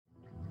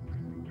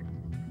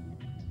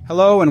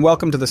Hello and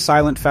welcome to the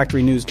Silent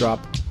Factory News Drop.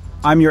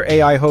 I'm your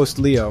AI host,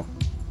 Leo.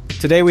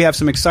 Today we have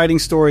some exciting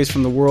stories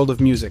from the world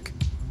of music.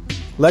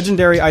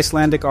 Legendary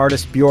Icelandic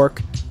artist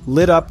Björk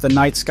lit up the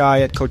night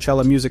sky at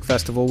Coachella Music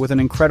Festival with an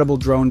incredible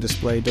drone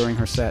display during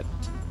her set.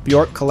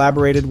 Björk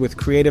collaborated with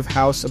creative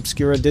house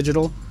Obscura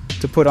Digital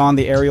to put on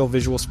the aerial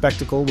visual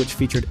spectacle, which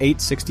featured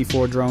 8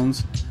 64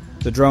 drones.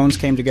 The drones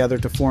came together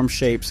to form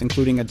shapes,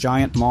 including a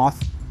giant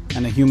moth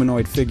and a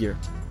humanoid figure.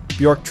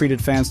 Björk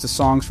treated fans to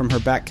songs from her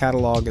back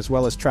catalog as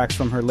well as tracks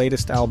from her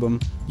latest album,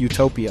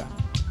 Utopia.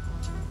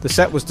 The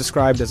set was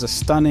described as a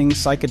stunning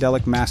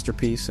psychedelic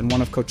masterpiece and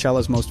one of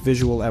Coachella's most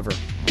visual ever.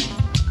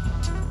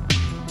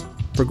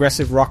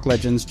 Progressive rock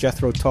legends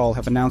Jethro Tull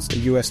have announced a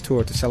US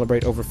tour to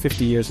celebrate over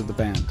 50 years of the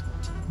band.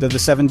 The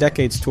 7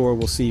 Decades tour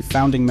will see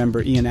founding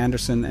member Ian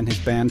Anderson and his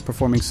band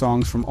performing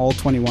songs from all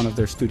 21 of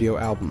their studio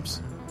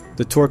albums.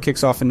 The tour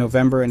kicks off in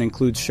November and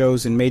includes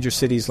shows in major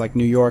cities like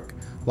New York,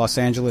 Los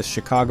Angeles,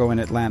 Chicago, and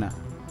Atlanta.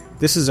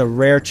 This is a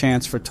rare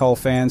chance for Tull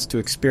fans to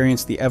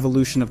experience the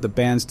evolution of the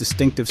band's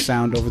distinctive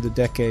sound over the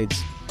decades.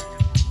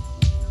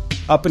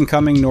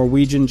 Up-and-coming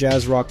Norwegian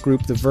jazz rock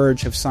group The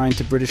Verge have signed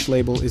to British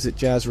label Is It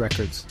Jazz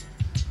Records.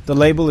 The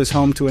label is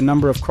home to a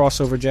number of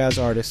crossover jazz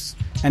artists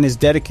and is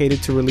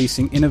dedicated to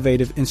releasing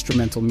innovative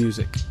instrumental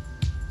music.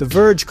 The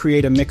Verge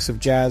create a mix of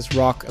jazz,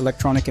 rock,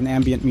 electronic, and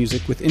ambient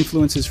music with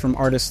influences from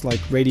artists like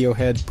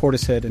Radiohead,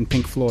 Portishead, and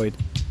Pink Floyd.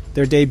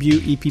 Their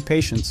debut EP,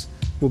 Patience,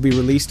 will be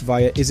released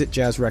via Is It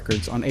Jazz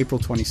Records on April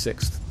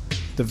 26th.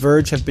 The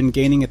Verge have been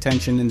gaining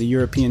attention in the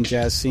European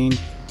jazz scene,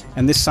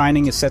 and this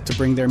signing is set to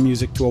bring their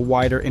music to a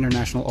wider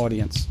international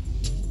audience.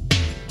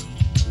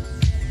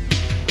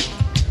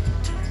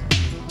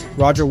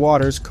 Roger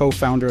Waters,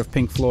 co-founder of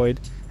Pink Floyd,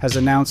 has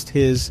announced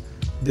his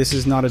This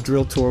Is Not a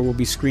Drill tour will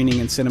be screening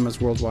in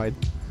cinemas worldwide.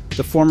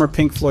 The former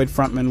Pink Floyd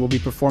frontman will be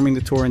performing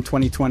the tour in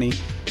 2020,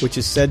 which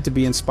is said to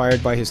be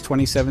inspired by his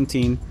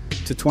 2017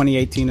 to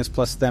 2018 As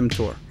Plus Them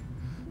tour.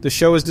 The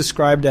show is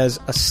described as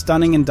a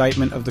stunning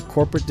indictment of the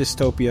corporate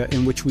dystopia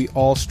in which we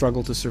all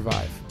struggle to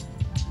survive.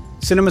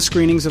 Cinema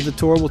screenings of the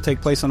tour will take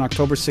place on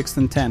October 6th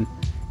and 10th,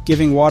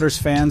 giving Waters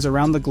fans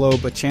around the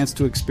globe a chance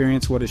to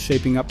experience what is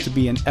shaping up to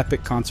be an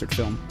epic concert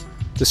film.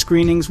 The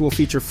screenings will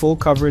feature full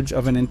coverage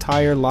of an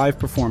entire live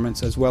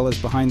performance as well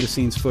as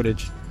behind-the-scenes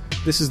footage.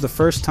 This is the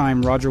first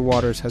time Roger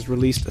Waters has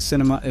released a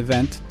cinema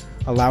event,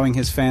 allowing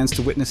his fans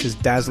to witness his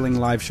dazzling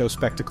live show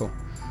spectacle.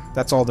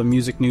 That's all the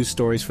music news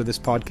stories for this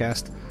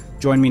podcast.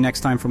 Join me next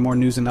time for more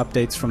news and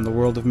updates from the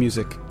world of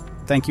music.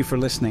 Thank you for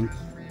listening.